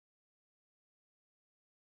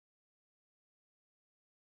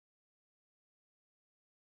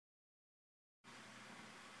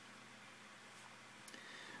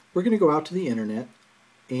we're going to go out to the internet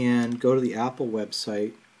and go to the Apple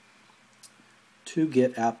website to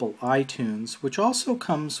get Apple iTunes, which also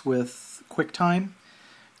comes with QuickTime.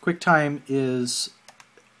 QuickTime is,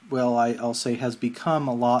 well, I'll say has become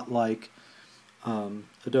a lot like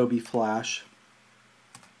Adobe Flash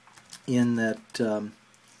in that,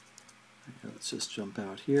 let's just jump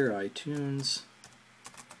out here, iTunes.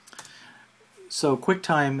 So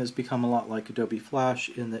QuickTime has become a lot like Adobe Flash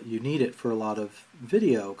in that you need it for a lot of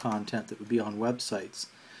video content that would be on websites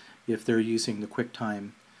if they're using the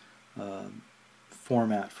QuickTime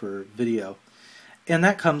format for video. And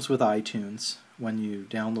that comes with iTunes when you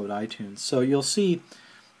download iTunes. So you'll see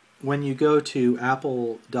when you go to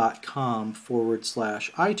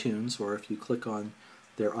apple.com/iTunes, or if you click on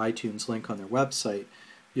their iTunes link on their website,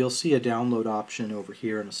 you'll see a download option over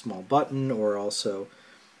here and a small button, or also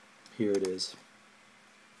here it is.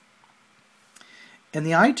 And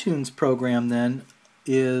the iTunes program then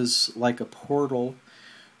is like a portal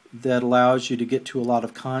that allows you to get to a lot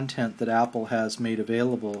of content that Apple has made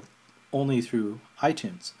available only through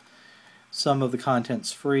iTunes. Some of the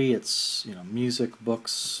content's free. It's, you know, music,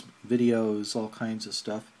 books, videos, all kinds of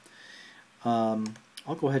stuff. I'll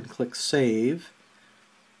go ahead and click Save.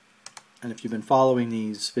 And if you've been following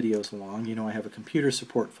these videos along, you know I have a computer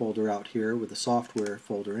support folder out here with a software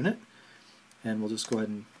folder in it. And we'll just go ahead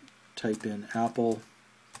and type in Apple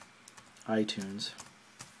iTunes.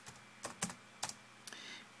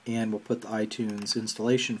 And we'll put the iTunes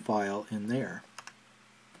installation file in there.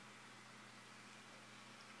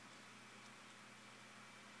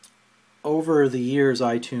 Over the years,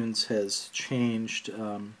 iTunes has changed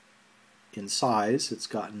in size. It's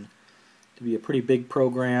gotten to be a pretty big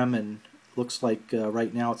program, and looks like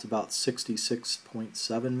right now it's about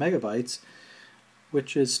 66.7 megabytes,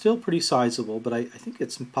 which is still pretty sizable, but I think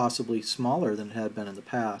it's possibly smaller than it had been in the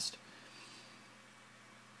past.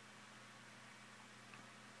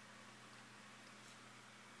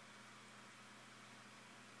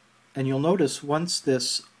 And you'll notice once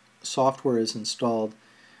this software is installed,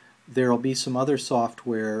 there will be some other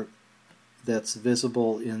software that's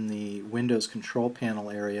visible in the Windows control panel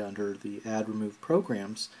area under the Add Remove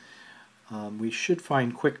Programs. We should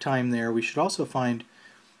find QuickTime there. We should also find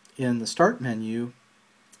in the Start menu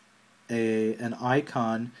an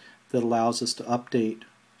icon that allows us to update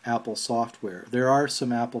Apple software. There are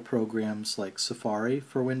some Apple programs like Safari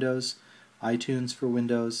for Windows, iTunes for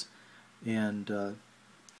Windows, and the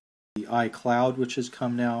iCloud, which has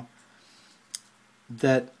come now,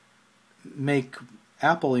 that make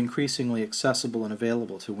Apple increasingly accessible and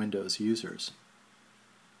available to Windows users.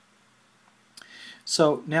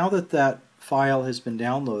 So now that that file has been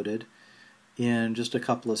downloaded, in just a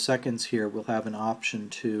couple of seconds here we'll have an option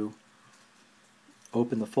to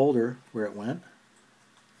open the folder where it went.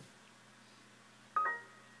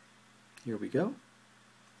 Here we go,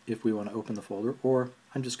 if we want to open the folder, or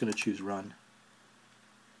I'm just going to choose Run.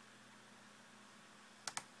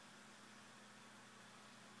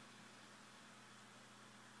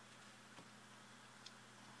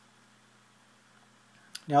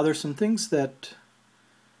 Now there's some things that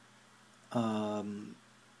I'm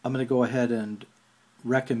going to go ahead and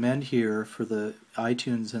recommend here for the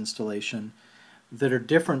iTunes installation that are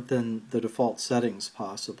different than the default settings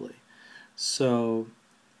possibly. So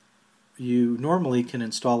you normally can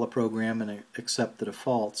install a program and accept the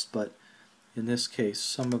defaults, but in this case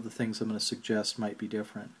some of the things I'm going to suggest might be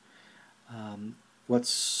different.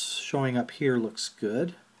 What's showing up here looks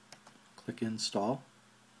good. Click Install.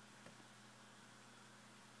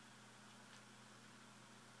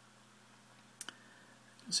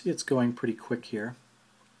 See, it's going pretty quick here.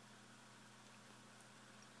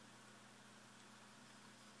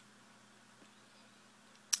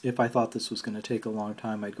 If I thought this was going to take a long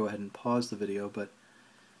time, I'd go ahead and pause the video, but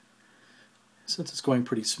since it's going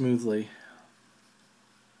pretty smoothly,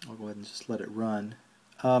 I'll go ahead and just let it run.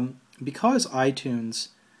 Because iTunes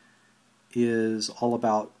is all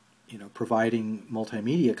about, you know, providing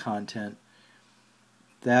multimedia content,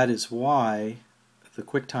 that is why the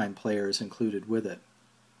Quicktime Player is included with it.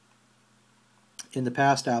 In the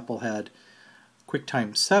past, Apple had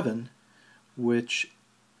QuickTime 7, which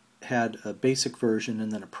had a basic version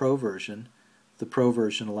and then a Pro version. The Pro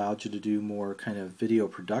version allowed you to do more kind of video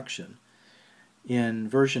production. In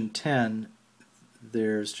version 10,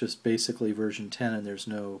 there's just basically version 10, and there's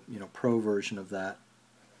no, you know, Pro version of that.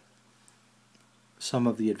 Some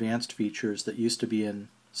of the advanced features that used to be in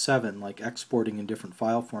 7, like exporting in different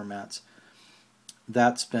file formats,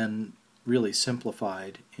 that's been really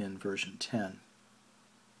simplified in version 10.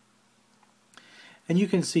 And you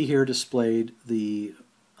can see here displayed the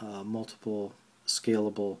multiple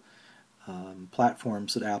scalable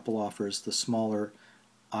platforms that Apple offers, the smaller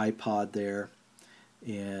iPod there,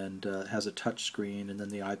 and has a touch screen, and then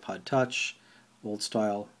the iPod Touch, old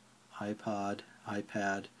style iPod,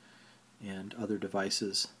 iPad, and other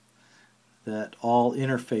devices that all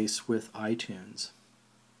interface with iTunes.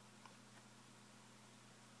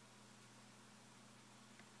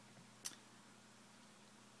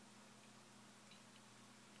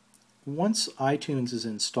 Once iTunes is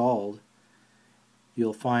installed,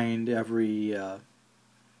 you'll find every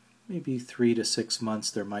maybe 3 to 6 months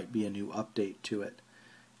there might be a new update to it.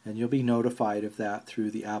 And you'll be notified of that through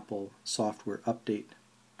the Apple Software Update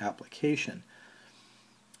application.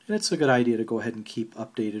 And it's a good idea to go ahead and keep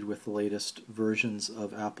updated with the latest versions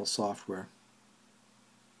of Apple software.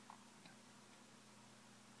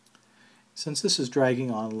 Since this is dragging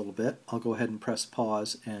on a little bit, I'll go ahead and press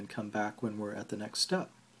pause and come back when we're at the next step.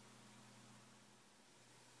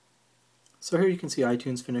 So here you can see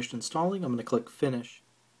iTunes finished installing. I'm going to click Finish.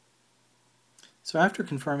 So after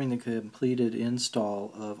confirming the completed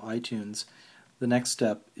install of iTunes, the next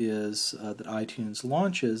step is that iTunes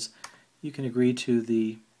launches. You can agree to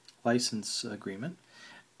the license agreement,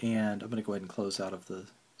 and I'm going to go ahead and close out of the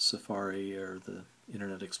Safari or the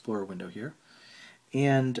Internet Explorer window here.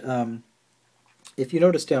 And if you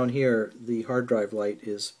notice down here, the hard drive light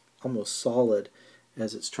is almost solid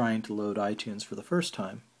as it's trying to load iTunes for the first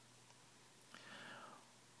time.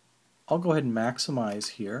 I'll go ahead and maximize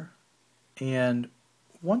here. And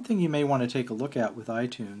one thing you may want to take a look at with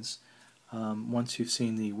iTunes, once you've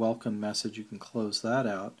seen the welcome message, you can close that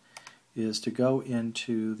out, is to go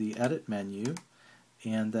into the Edit menu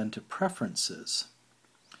and then to Preferences.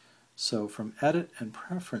 So from Edit and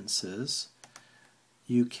Preferences,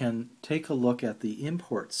 you can take a look at the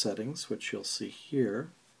import settings, which you'll see here.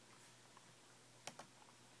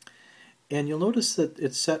 And you'll notice that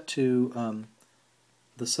it's set to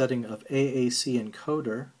the setting of AAC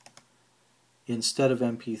encoder instead of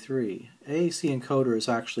MP3. AAC encoder is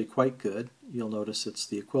actually quite good. You'll notice it's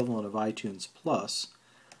the equivalent of iTunes Plus.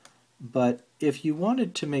 But if you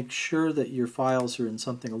wanted to make sure that your files are in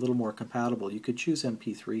something a little more compatible, you could choose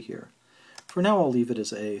MP3 here. For now, I'll leave it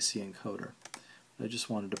as AAC encoder. I just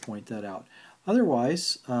wanted to point that out.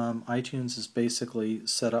 Otherwise, iTunes is basically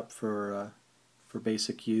set up for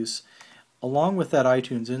basic use. Along with that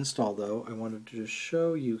iTunes install, though, I wanted to just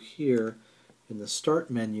show you here in the Start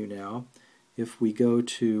menu now, if we go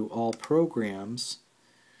to All Programs,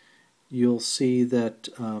 you'll see that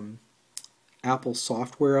Apple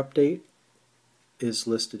Software Update is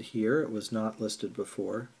listed here. It was not listed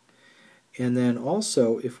before. And then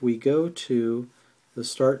also, if we go to the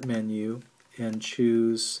Start menu and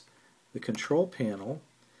choose the Control Panel,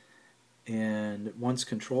 and once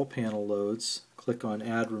Control Panel loads, click on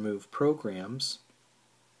Add Remove Programs.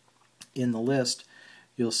 In the list,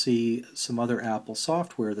 you'll see some other Apple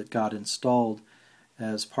software that got installed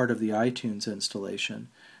as part of the iTunes installation.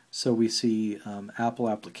 So we see Apple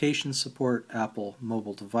Application Support, Apple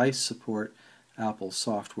Mobile Device Support, Apple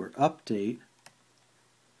Software Update.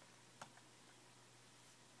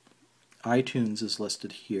 iTunes is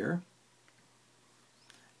listed here.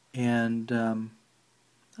 And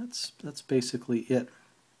that's basically it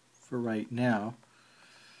for right now.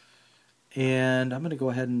 And I'm going to go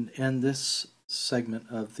ahead and end this segment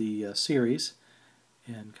of the series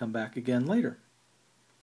and come back again later.